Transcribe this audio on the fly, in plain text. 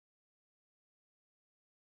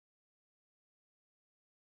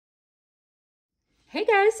Hey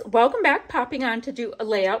guys, welcome back. Popping on to do a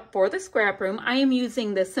layout for the scrap room. I am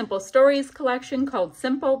using the Simple Stories collection called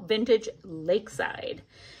Simple Vintage Lakeside.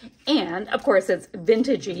 And of course it's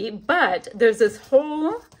vintagey, but there's this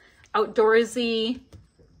whole outdoorsy,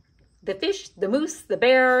 the fish, the moose, the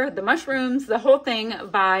bear, the mushrooms, the whole thing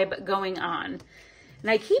vibe going on. And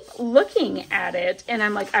I keep looking at it and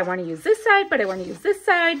I'm like, I want to use this side, but I want to use this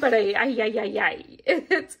side, but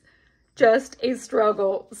it's just a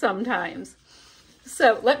struggle sometimes.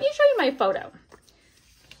 So let me show you my photo.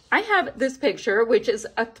 I have this picture, which is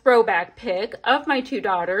a throwback pic of my two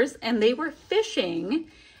daughters, and they were fishing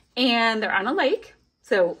and they're on a lake.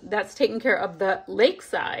 So that's taking care of the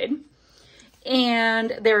lakeside.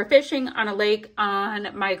 And they were fishing on a lake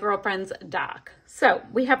on my girlfriend's dock. So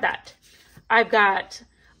we have that. I've got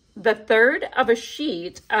the third of a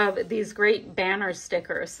sheet of these great banner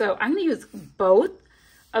stickers. So I'm going to use both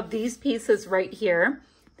of these pieces right here.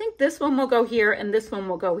 I think this one will go here and this one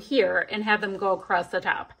will go here and have them go across the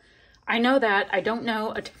top. I know that I don't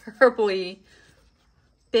know a terribly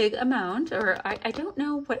big amount, or I don't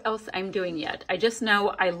know what else I'm doing yet. I just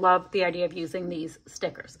know I love the idea of using these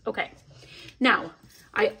stickers. Okay, now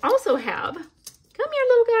I also have, come here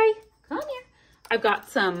little guy, come here. I've got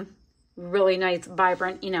some really nice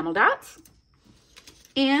vibrant enamel dots,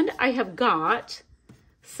 and I have got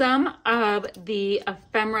some of the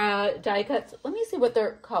ephemera die cuts. Let me see what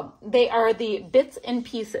they're called. They are the bits and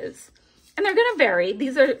pieces, and they're going to vary.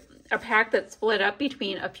 These are a pack that's split up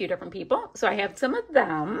between a few different people. So I have some of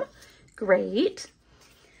them. Great.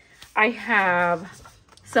 I have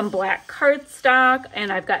some black cardstock, and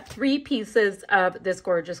I've got 3 pieces of this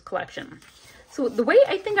gorgeous collection. So the way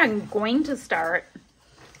I think I'm going to start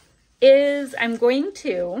is I'm going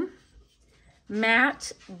to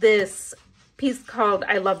mat this piece called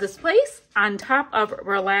I Love This Place on top of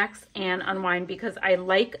Relax and Unwind because I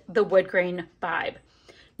like the wood grain vibe.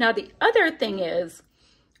 Now the other thing is,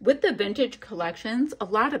 with the vintage collections, a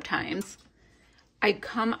lot of times I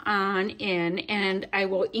come on in and I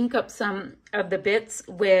will ink up some of the bits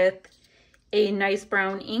with a nice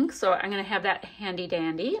brown ink. So I'm going to have that handy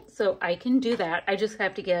dandy. So I can do that. I just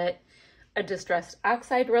have to get a distressed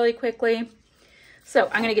oxide really quickly.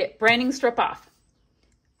 So I'm going to get branding strip off.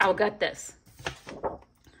 I'll gut this.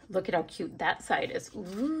 Look at how cute that side is.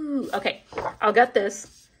 Ooh, okay, I'll gut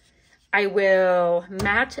this. I will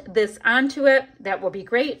mat this onto it. That will be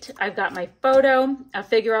great. I've got my photo. I'll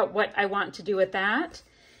figure out what I want to do with that.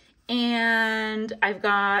 And I've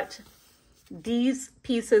got these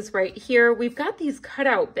pieces right here. We've got these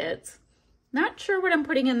cutout bits. Not sure what I'm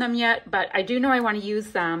putting in them yet, but I do know I want to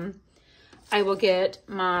use them. I will get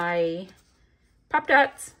my pop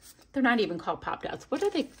dots. They're not even called pop dots. What are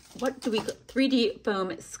they? What do we, 3D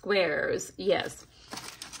foam squares? Yes.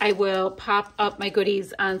 I will pop up my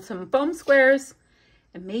goodies on some foam squares,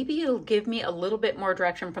 and maybe it'll give me a little bit more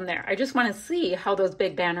direction from there. I just want to see how those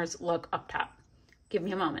big banners look up top. Give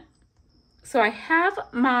me a moment. So I have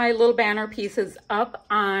my little banner pieces up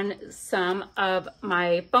on some of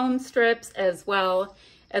my foam strips as well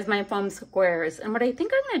as my foam squares. And what I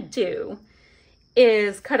think I'm going to do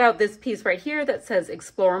is cut out this piece right here that says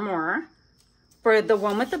Explore More for the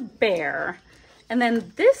one with the bear. And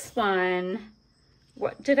then this one,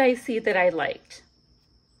 what did I see that I liked?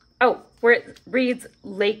 Oh, where it reads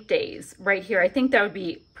Lake Days right here. I think that would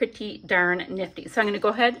be pretty darn nifty. So I'm going to go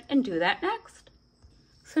ahead and do that next.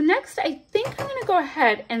 So next, I think I'm going to go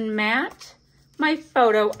ahead and mat my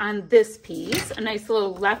photo on this piece, a nice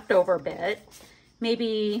little leftover bit.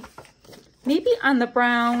 Maybe on the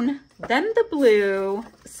brown, then the blue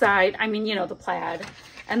side, I mean, you know, the plaid,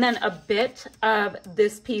 and then a bit of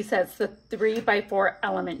this piece that's the 3x4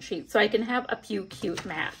 element sheet, so I can have a few cute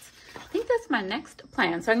mats. I think that's my next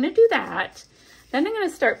plan, so I'm going to do that. Then I'm going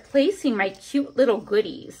to start placing my cute little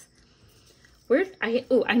goodies. I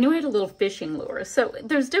knew I had a little fishing lure, so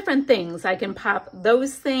there's different things. I can pop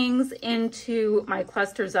those things into my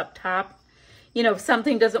clusters up top. You know, if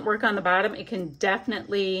something doesn't work on the bottom, it can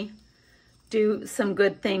definitely do some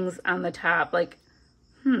good things on the top, like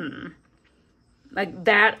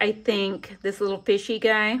that. I think this little fishy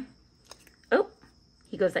guy, oh,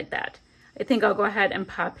 he goes like that. I think I'll go ahead and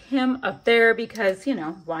pop him up there because, you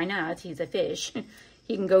know, why not? He's a fish.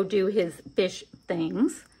 He can go do his fish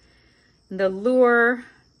things. The lure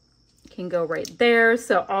can go right there.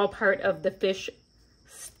 So all part of the fish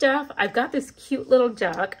stuff. I've got this cute little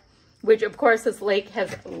duck, which of course this lake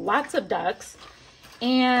has lots of ducks.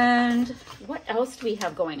 And what else do we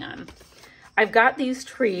have going on? I've got these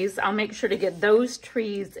trees. I'll make sure to get those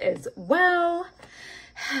trees as well.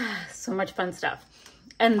 So much fun stuff.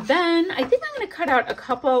 And then I think I'm going to cut out a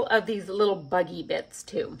couple of these little buggy bits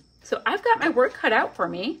too. So I've got my work cut out for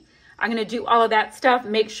me. I'm gonna do all of that stuff,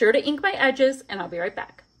 make sure to ink my edges, and I'll be right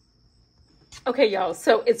back. Okay, y'all,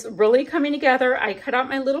 so it's really coming together. I cut out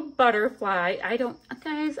my little butterfly.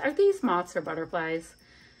 Guys, are these moths or butterflies?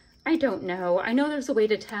 I don't know. I know there's a way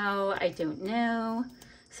to tell. I don't know.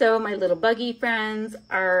 So my little buggy friends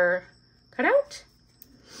are cut out.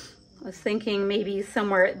 I was thinking maybe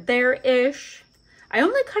somewhere there-ish. I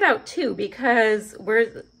only cut out 2 because,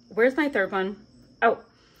 where's my third one? Oh,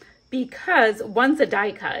 because one's a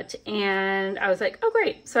die cut, and I was like, oh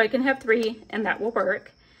great, so I can have 3 and that will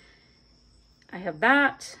work. I have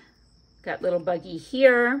that, got little buggy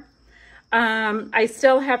here. I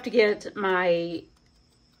still have to get my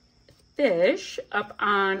fish up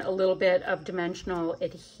on a little bit of dimensional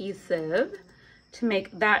adhesive to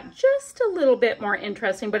make that just a little bit more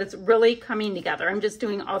interesting, but it's really coming together. I'm just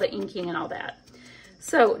doing all the inking and all that.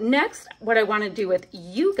 So next, what I want to do with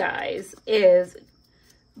you guys is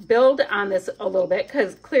build on this a little bit,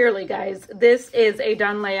 because clearly, guys, this is a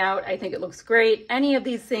done layout. I think it looks great. Any of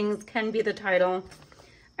these things can be the title.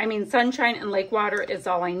 I mean, sunshine and lake water is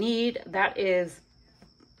all I need. That is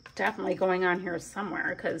definitely going on here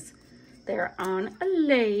somewhere because they're on a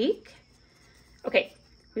lake. Okay,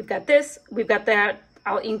 we've got this, we've got that.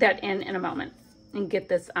 I'll ink that in a moment and get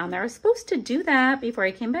this on there. I was supposed to do that before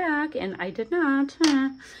I came back and I did not.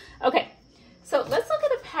 Okay, so let's look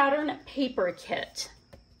at a pattern paper kit,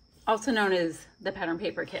 also known as the pattern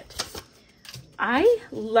paper kit. I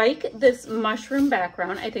like this mushroom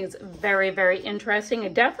background. I think it's very, very interesting. I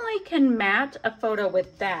definitely can mat a photo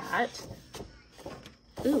with that.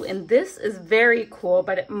 Ooh, and this is very cool,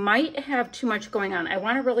 but it might have too much going on. I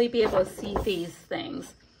want to really be able to see these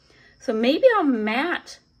things. So maybe I'll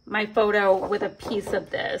mat my photo with a piece of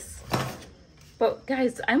this. But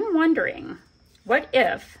guys, I'm wondering, what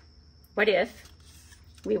if,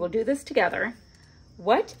 we will do this together.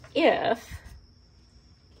 What if,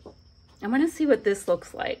 I want to see what this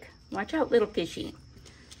looks like. Watch out, little fishy.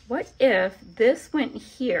 What if this went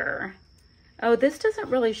here? Oh, this doesn't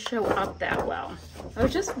really show up that well. I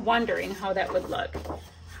was just wondering how that would look.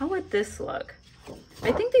 How would this look?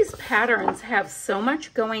 I think these patterns have so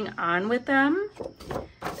much going on with them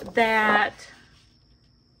that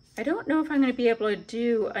I don't know if I'm going to be able to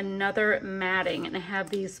do another matting and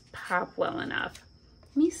have these pop well enough.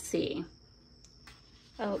 Let me see.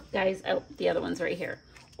 Oh, guys, oh, the other one's right here.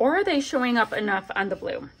 Or are they showing up enough on the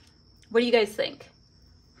blue? What do you guys think?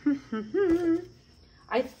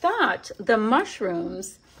 I thought the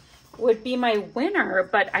mushrooms would be my winner,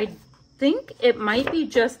 but I think it might be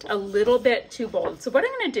just a little bit too bold. So what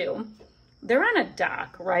I'm going to do, they're on a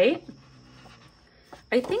dock, right?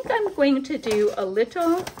 I think I'm going to do a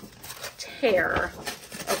little tear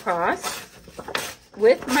across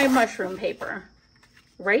with my mushroom paper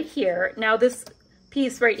right here. Now this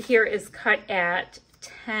piece right here is cut at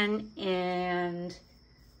 11 and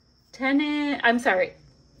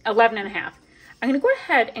a half. I'm going to go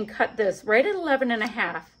ahead and cut this right at 11 and a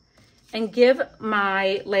half and give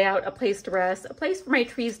my layout a place to rest, a place for my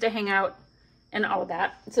trees to hang out and all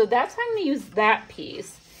that. So that's how I'm going to use that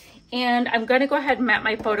piece. And I'm going to go ahead and mat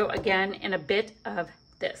my photo again in a bit of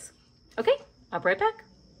this. Okay, I'll be right back.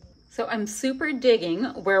 So I'm super digging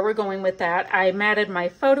where we're going with that. I matted my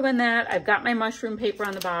photo in that. I've got my mushroom paper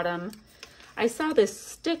on the bottom. I saw this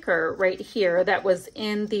sticker right here that was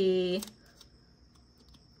in the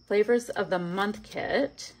Flavors of the Month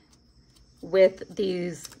kit with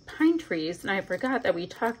these pine trees, and I forgot that we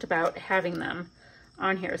talked about having them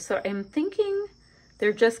on here. So I'm thinking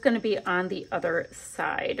they're just going to be on the other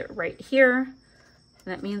side right here.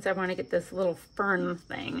 And that means I want to get this little fern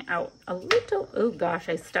thing out a little. Oh gosh,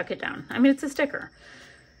 I stuck it down. I mean, it's a sticker.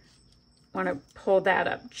 Want to pull that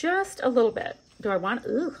up just a little bit. Do I want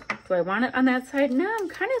it on that side? No, I'm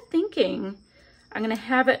kind of thinking I'm going to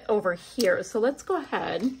have it over here. So let's go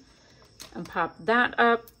ahead and pop that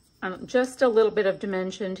up on just a little bit of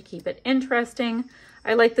dimension to keep it interesting.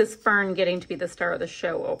 I like this fern getting to be the star of the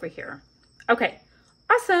show over here. Okay,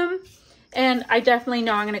 awesome. And I definitely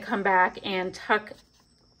know I'm going to come back and tuck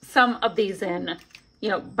some of these in, you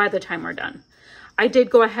know, by the time we're done. I did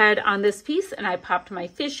go ahead on this piece and I popped my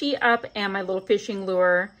fishy up and my little fishing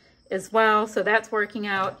lure as well. So that's working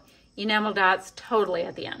out. Enamel dots totally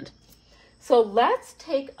at the end. So let's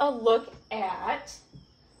take a look at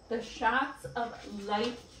the Shots of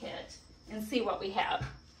Light kit and see what we have.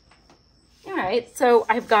 All right, so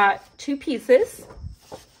I've got 2 pieces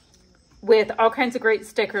with all kinds of great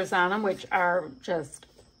stickers on them, which are just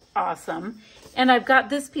awesome. And I've got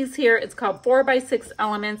this piece here. It's called 4x6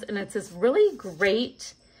 Elements, and it's this really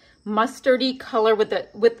great mustardy color with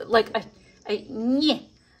like a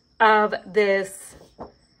of this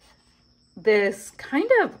this kind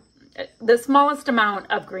of, the smallest amount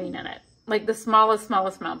of green in it. Like the smallest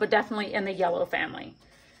amount, but definitely in the yellow family.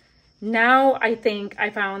 Now I think I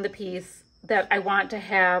found the piece that I want to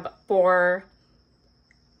have for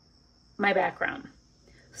my background.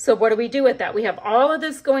 So what do we do with that? We have all of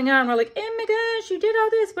this going on. We're like, oh my gosh, you did all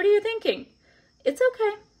this. What are you thinking? It's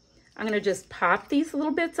okay. I'm going to just pop these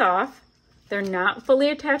little bits off. They're not fully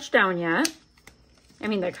attached down yet. I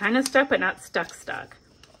mean, they're kind of stuck, but not stuck.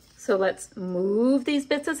 So let's move these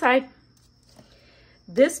bits aside.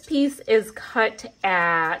 This piece is cut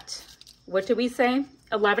at, what did we say?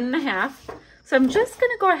 11.5. So I'm just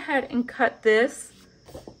going to go ahead and cut this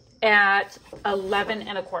at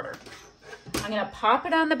 11.25. I'm going to pop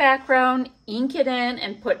it on the background, ink it in,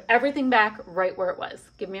 and put everything back right where it was.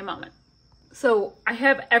 Give me a moment. So I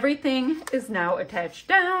have everything is now attached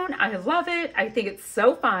down. I love it. I think it's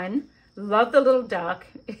so fun. Love the little duck.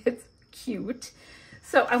 It's cute.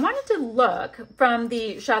 So I wanted to look from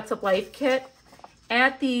the Shots of Life kit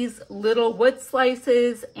at these little wood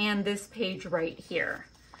slices and this page right here.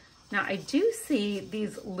 Now I do see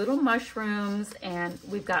these little mushrooms, and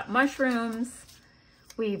we've got mushrooms.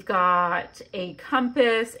 We've got a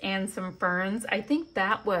compass and some ferns. I think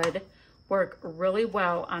that would work really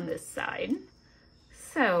well on this side.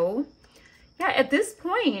 So yeah, at this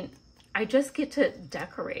point, I just get to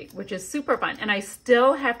decorate, which is super fun. And I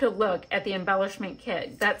still have to look at the embellishment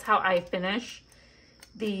kit. That's how I finish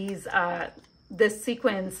these, this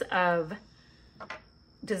sequence of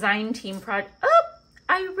design team project. Oh,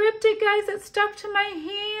 I ripped it, guys. It stuck to my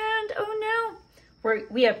hand. Oh no.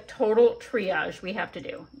 We have total triage we have to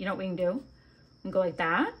do. You know what we can do? We can go like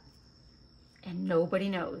that, and nobody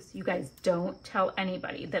knows. You guys don't tell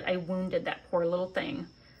anybody that I wounded that poor little thing.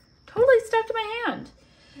 Totally stuck to my hand.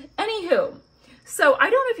 Anywho, so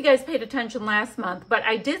I don't know if you guys paid attention last month, but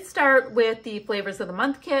I did start with the Flavors of the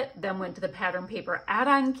Month kit, then went to the pattern paper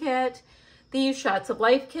add-on kit, the Shots of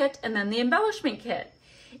Life kit, and then the embellishment kit.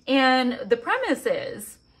 And the premise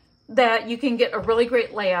is that you can get a really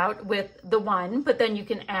great layout with the one, but then you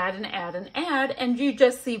can add and add and add, and you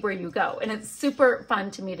just see where you go. And it's super fun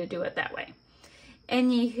to me to do it that way.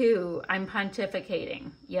 Anywho, I'm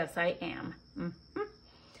pontificating. Yes, I am.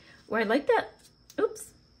 Well, I like that.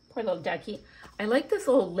 Oops, poor little ducky. I like this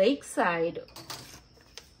little Lakeside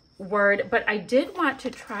word, but I did want to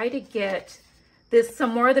try to get this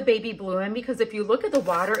some more of the baby blue in, because if you look at the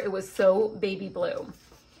water, it was so baby blue.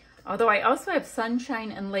 Although I also have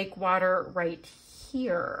sunshine and lake water right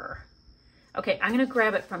here. Okay, I'm gonna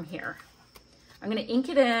grab it from here. I'm gonna ink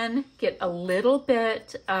it in, get a little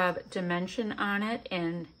bit of dimension on it,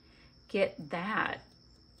 and get that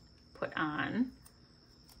put on.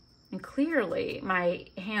 And clearly my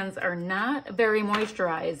hands are not very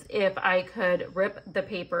moisturized if I could rip the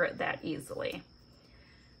paper that easily.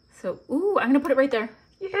 So, ooh, I'm gonna put it right there.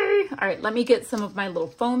 Yay! All right, let me get some of my little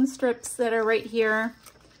foam strips that are right here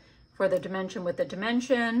for the dimension with the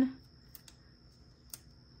dimension.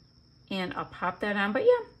 And I'll pop that on. But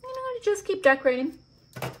yeah, you know, just keep decorating.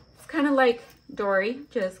 It's kind of like Dory,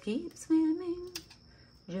 just keep swimming,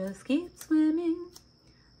 just keep swimming.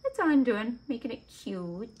 That's all I'm doing, making it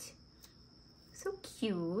cute. So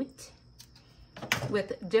cute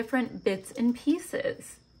with different bits and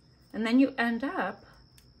pieces. And then you end up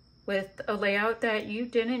with a layout that you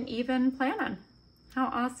didn't even plan on. How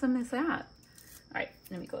awesome is that? All right,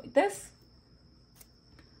 let me go like this.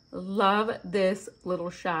 Love this little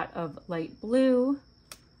shot of light blue.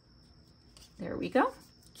 There we go.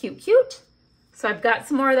 Cute, cute. So I've got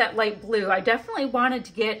some more of that light blue. I definitely wanted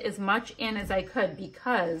to get as much in as I could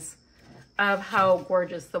because of how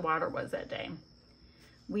gorgeous the water was that day.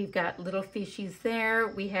 We've got little fishies there.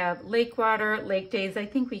 We have lake water, lake days. I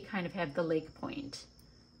think we kind of have the lake point.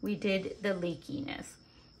 We did the lakiness.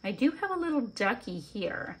 I do have a little ducky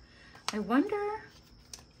here. I wonder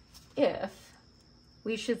if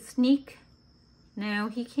we should sneak. No,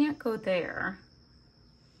 he can't go there.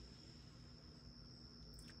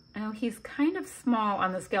 Oh, he's kind of small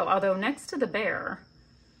on the scale, although next to the bear.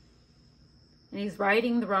 And he's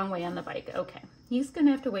riding the wrong way on the bike. Okay, he's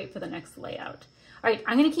gonna have to wait for the next layout. All right,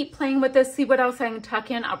 I'm gonna keep playing with this, see what else I can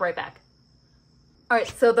tuck in. I'll be right back. All right,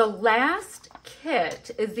 so the last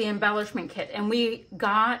kit is the embellishment kit, and we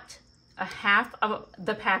got a half of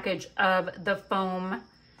the package of the foam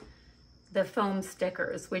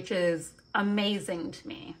stickers, which is amazing to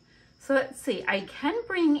me. So let's see, I can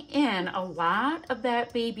bring in a lot of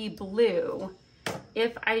that baby blue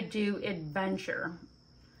if I do adventure.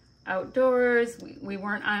 Outdoors, we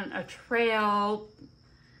weren't on a trail,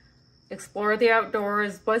 explore the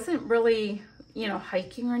outdoors, wasn't really, you know,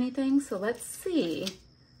 hiking or anything. So let's see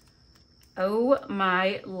Oh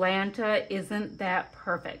my Lanta, isn't that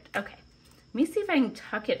perfect? Okay, let me see if I can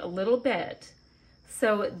tuck it a little bit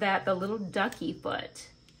so that the little ducky foot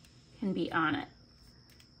can be on it.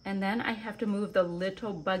 And then I have to move the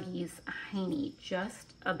little buggies hiney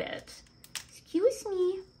just a bit. Excuse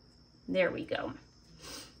me. There we go.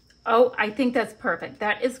 Oh, I think that's perfect.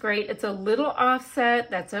 That is great. It's a little offset.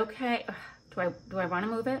 That's okay. Ugh, do I want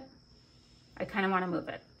to move it? I kind of want to move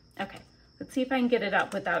it. Okay. Let's see if I can get it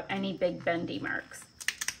up without any big bendy marks.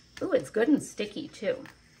 Ooh, it's good and sticky too.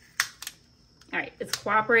 All right, it's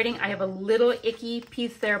cooperating. I have a little icky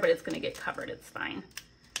piece there, but it's gonna get covered, it's fine.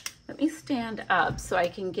 Let me stand up so I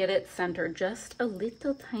can get it centered just a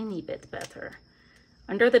little tiny bit better.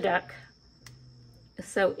 Under the duck.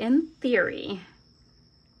 So in theory,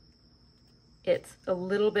 it's a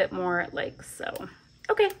little bit more like so.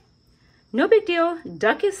 Okay. No big deal.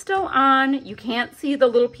 Duck is still on. You can't see the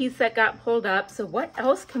little piece that got pulled up. So what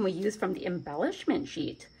else can we use from the embellishment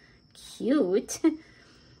sheet? Cute.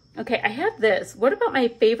 Okay, I have this. What about my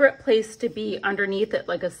favorite place to be underneath it,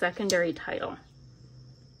 like a secondary title?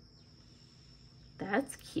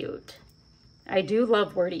 That's cute. I do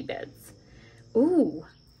love wordy bits. Ooh.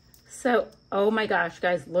 So, oh my gosh,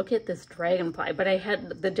 guys, look at this dragonfly. But I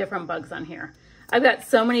had the different bugs on here. I've got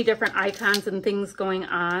so many different icons and things going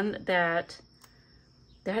on that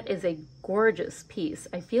is a gorgeous piece.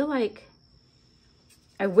 I feel like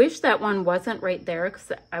I wish that one wasn't right there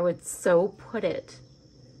because I would so put it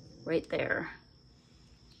right there.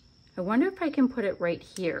 I wonder if I can put it right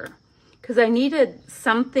here because I needed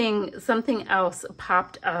something else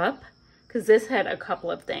popped up because this had a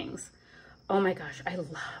couple of things. Oh my gosh, I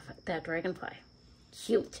love that dragonfly.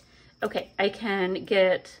 Cute. Okay, I can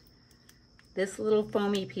get this little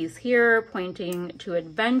foamy piece here pointing to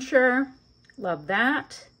adventure. Love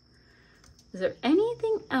that. Is there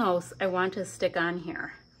anything else I want to stick on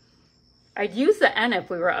here? I'd use the N if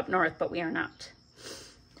we were up north, but we are not.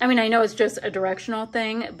 I mean, I know it's just a directional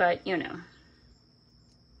thing, but you know,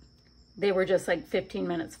 they were just like 15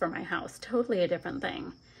 minutes from my house. Totally a different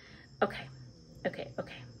thing. Okay, okay,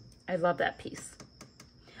 okay. I love that piece.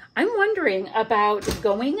 I'm wondering about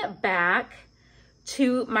going back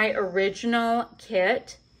to my original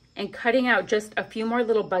kit and cutting out just a few more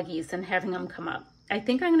little buggies and having them come up. I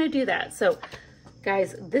think I'm going to do that. So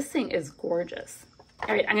guys, this thing is gorgeous.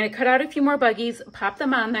 All right, I'm going to cut out a few more buggies, pop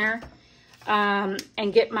them on there,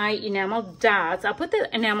 and get my enamel dots. I'll put the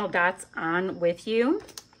enamel dots on with you,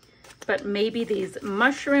 but maybe these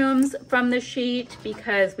mushrooms from the sheet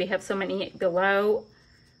because we have so many below.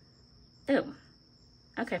 Oh,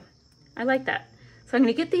 okay. I like that. So I'm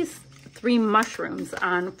going to get these 3 mushrooms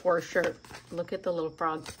on for sure. Look at the little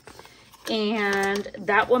frog. And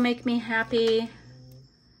that will make me happy.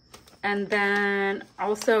 And then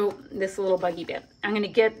also this little buggy bit. I'm going to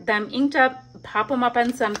get them inked up, pop them up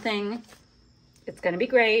on something. It's going to be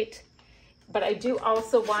great. But I do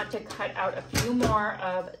also want to cut out a few more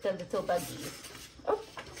of the little buggies. Oh,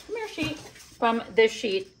 come here, sheet. From this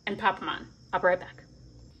sheet and pop them on. I'll be right back.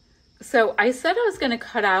 So I said I was going to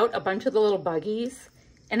cut out a bunch of the little buggies.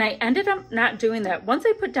 And I ended up not doing that. Once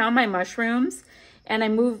I put down my mushrooms and I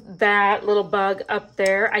moved that little bug up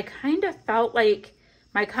there, I kind of felt like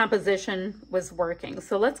my composition was working.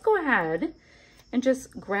 So let's go ahead and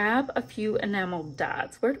just grab a few enamel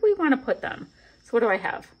dots. Where do we want to put them? So what do I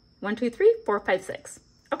have? 1, 2, 3, 4, 5, 6.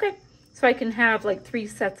 Okay, so I can have like 3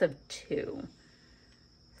 sets of 2.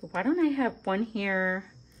 So why don't I have one here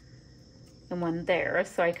and one there?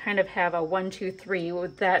 So I kind of have a 1, 2, 3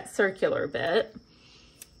 with that circular bit.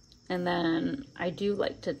 And then I do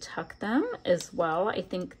like to tuck them as well. I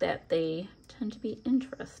think that they tend to be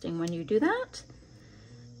interesting when you do that.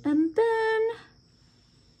 And then,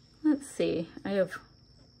 let's see, I have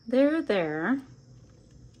there,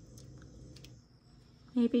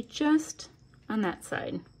 maybe just on that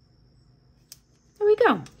side. There we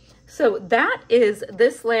go. So that is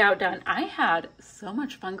this layout done. I had so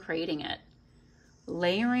much fun creating it.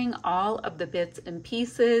 Layering all of the bits and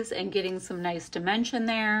pieces and getting some nice dimension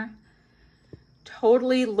there.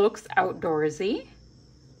 Totally looks outdoorsy.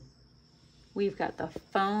 We've got the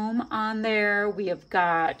foam on there. We have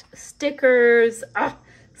got stickers. Oh,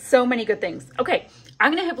 so many good things. Okay,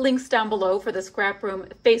 I'm gonna have links down below for the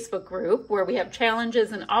ScrapRoom Facebook group where we have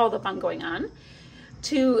challenges and all the fun going on,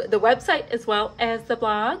 to the website as well as the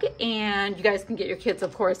blog. And you guys can get your kits,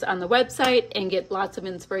 of course, on the website and get lots of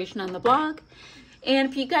inspiration on the blog. And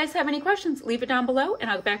if you guys have any questions, leave it down below and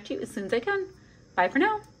I'll get back to you as soon as I can. Bye for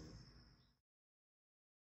now.